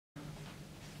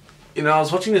You know, I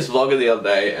was watching this vlogger the other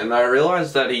day and I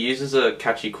realised that he uses a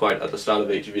catchy quote at the start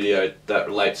of each video that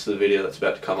relates to the video that's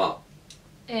about to come up.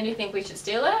 And you think we should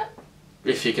steal it?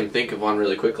 If you can think of one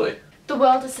really quickly. The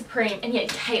world is supreme and yet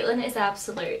Kaitlyn is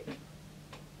absolute.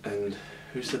 And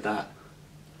who said that?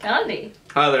 Gandhi.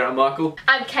 Hi there, I'm Michael.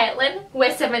 I'm Kaitlyn,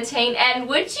 we're 17, and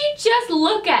would you just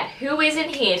look at who isn't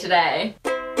here today?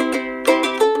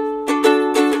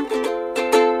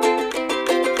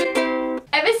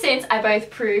 Ever since I both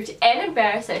proved and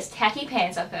embarrassed those tacky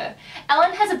pants of her,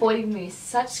 Ellen has avoided me with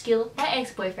such skill my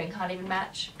ex-boyfriend can't even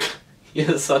match.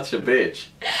 You're such a bitch.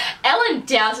 Ellen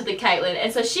doubted the Kaitlyn,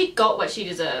 and so she got what she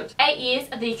deserved. 8 years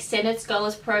of the Extended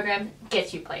Scholars Program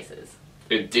gets you places.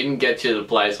 It didn't get you to the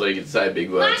place where you could say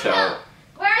big words, Michael,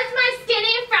 where's my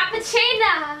skinny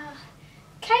frappuccino?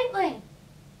 Kaitlyn.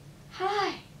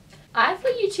 Hi. I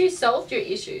thought you two solved your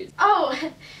issues.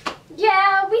 Oh,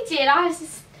 yeah, we did. I was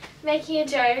just making a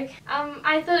joke.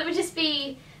 I thought it would just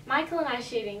be Michael and I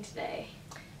shooting today.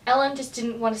 Ellen just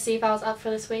didn't want to see if I was up for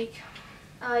this week.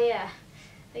 Oh, yeah.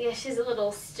 I guess she's a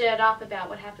little stirred up about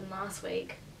what happened last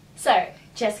week. So,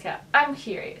 Jessica, I'm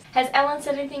curious. Has Ellen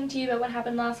said anything to you about what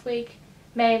happened last week?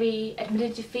 Maybe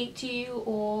admitted defeat to you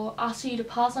or asked you to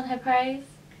pass on her praise?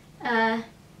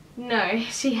 No,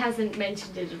 she hasn't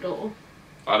mentioned it at all.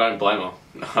 I don't blame her.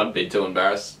 I'd be too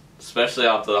embarrassed. Especially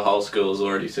after the whole school's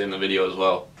already seen the video as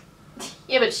well.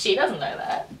 Yeah, but she doesn't know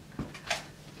that.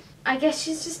 I guess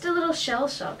she's just a little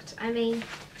shell-shocked. I mean,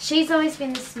 she's always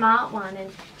been the smart one and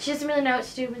she doesn't really know what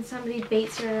to do when somebody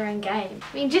beats her at her own game.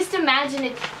 I mean, just imagine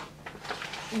if...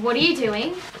 What are you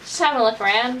doing? Just having a look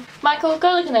around. Michael,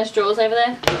 go look in those drawers over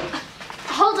there.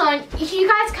 Hold on, you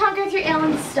guys can't go through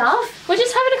Ellen's stuff? We're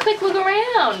just having a quick look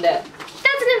around. That's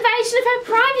an invasion of her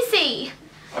privacy!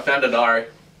 I found a diary.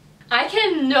 I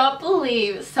cannot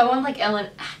believe someone like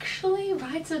Ellen actually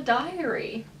writes a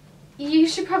diary. You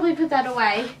should probably put that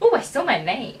away. Oh, I saw my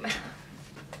name.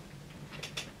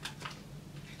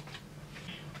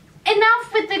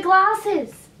 Enough with the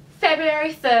glasses!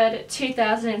 February 3rd,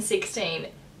 2016.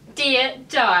 Dear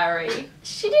Diary.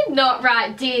 She did not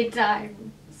write Dear Diary.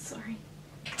 Sorry.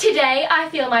 Today I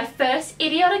feel my first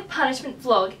idiotic punishment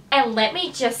vlog, and let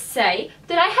me just say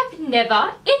that I have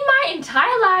never in my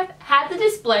entire life had the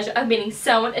displeasure of meeting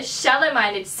someone as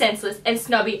shallow-minded, senseless and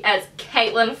snobby as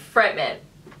Kaitlyn Fretman.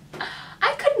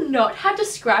 I could not have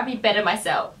described me better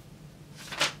myself.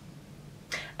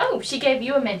 Oh, she gave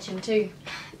you a mention too.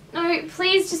 No,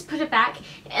 please just put it back.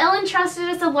 Ellen trusted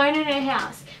us alone in her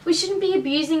house. We shouldn't be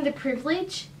abusing the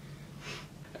privilege.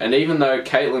 And even though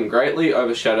Kaitlyn greatly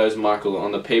overshadows Michael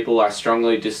on the people I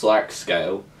strongly dislike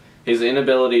scale, his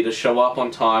inability to show up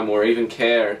on time or even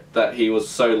care that he was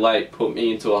so late put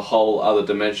me into a whole other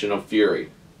dimension of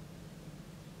fury.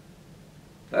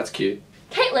 That's cute.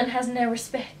 Kaitlyn has no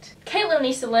respect. Kaitlyn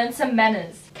needs to learn some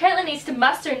manners. Kaitlyn needs to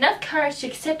muster enough courage to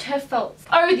accept her faults.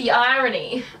 Oh, the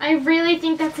irony. I really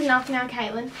think that's enough now,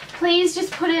 Kaitlyn. Please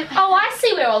just put it... Oh, I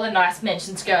see where all the nice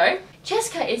mentions go.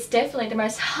 Jessica is definitely the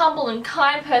most humble and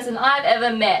kind person I've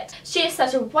ever met. She is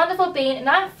such a wonderful being and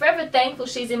I'm forever thankful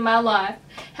she's in my life,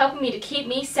 helping me to keep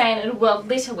me sane in a world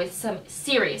littered with some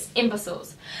serious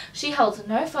imbeciles. She holds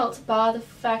no fault bar the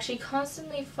fact she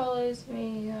constantly follows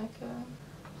me like a...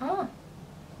 Oh.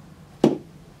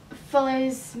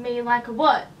 Follows me like a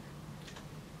what?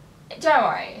 Don't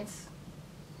worry, it's...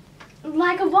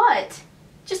 Like a what?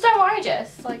 Just don't worry,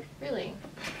 Jess. Like, really.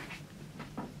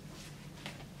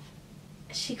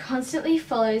 She constantly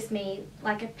follows me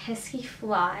like a pesky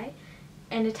fly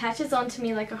and attaches onto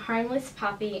me like a homeless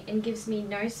puppy and gives me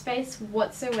no space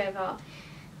whatsoever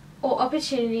or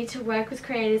opportunity to work with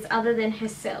creators other than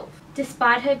herself.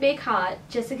 Despite her big heart,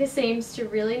 Jessica seems to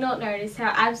really not notice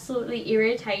how absolutely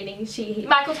irritating she is.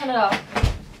 Michael, turn it off.